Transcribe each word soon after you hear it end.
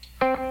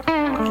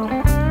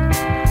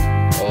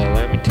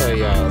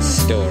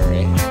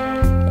story.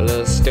 A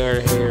little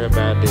story here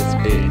about this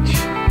bitch.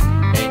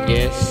 And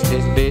yes,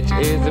 this bitch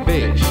is a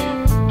bitch.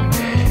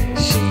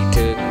 She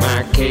took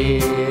my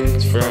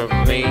kids from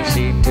me.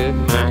 She took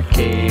my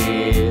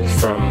kids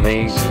from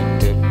me. She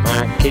took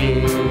my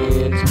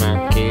kids,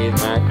 my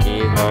kids, my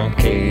kids, my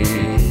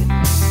kids.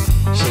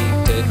 She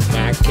took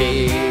my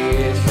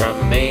kids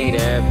from me.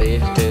 That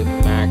bitch took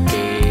my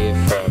kid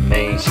from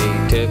me. She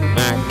took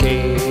my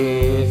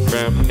kid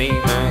from me.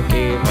 My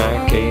kid,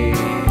 my kid.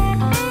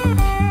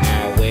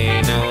 I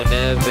went on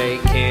a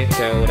vacation,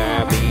 told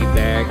I'll be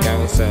back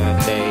on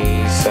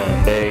Sunday.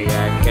 Sunday,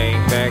 I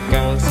came back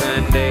on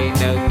Sunday.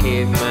 No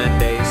kid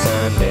Monday,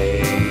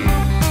 Sunday.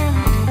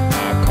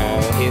 I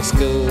called his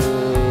school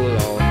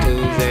on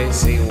Tuesday,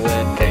 see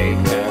what they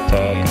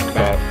talking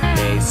about.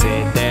 They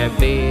said that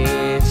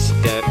bitch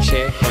done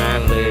check my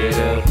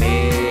little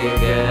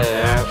nigga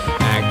out.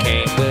 I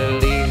can't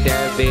believe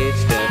that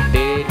bitch done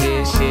did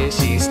this shit.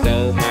 She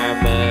stole my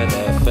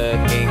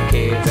motherfucking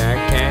kids. I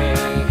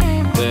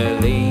can't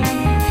believe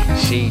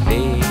she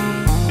did.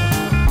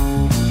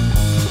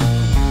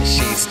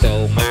 She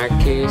stole my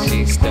kids.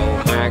 She stole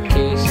my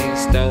kids. She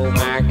stole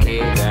my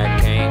kids. I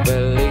can't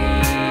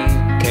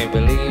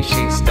believe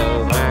she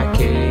stole my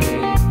kids.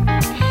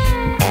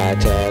 I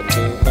talked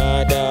to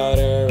my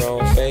daughter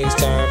on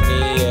FaceTime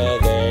the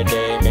other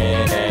day,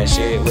 man, that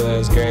shit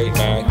was great.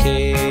 My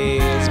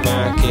kids,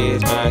 my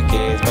kids, my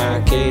kids,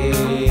 my kids.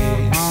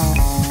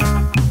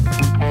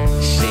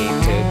 She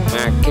took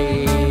my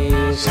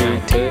kids, she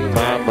took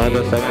my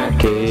motherfucking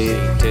kids.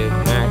 She took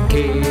my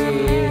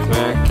kids,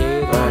 my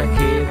kids, my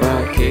kids,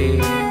 my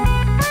kids.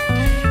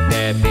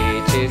 That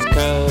bitch is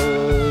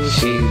cold,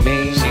 she's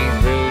mean, she's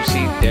rude,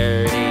 she's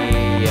dirty.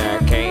 I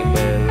can't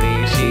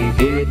believe she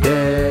did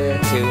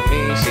that to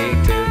me. She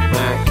took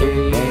my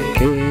kids.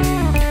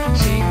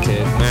 She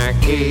took my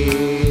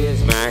kids,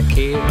 my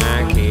kid,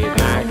 my kid,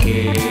 my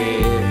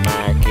kid,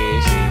 my kid.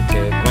 She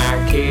took my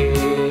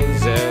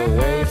kids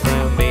away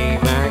from me,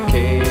 my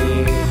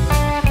kid.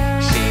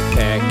 She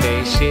packed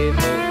a shit,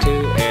 moved to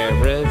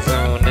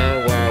Arizona.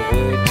 Why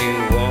would you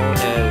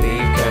wanna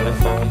leave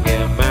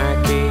California? My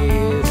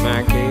kids,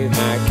 my kids,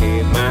 my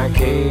kid, my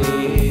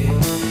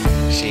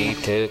kid. She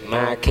took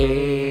my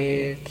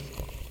kids.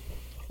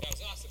 That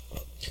was awesome.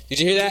 Did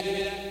you hear that?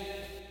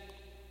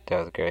 That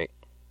was great.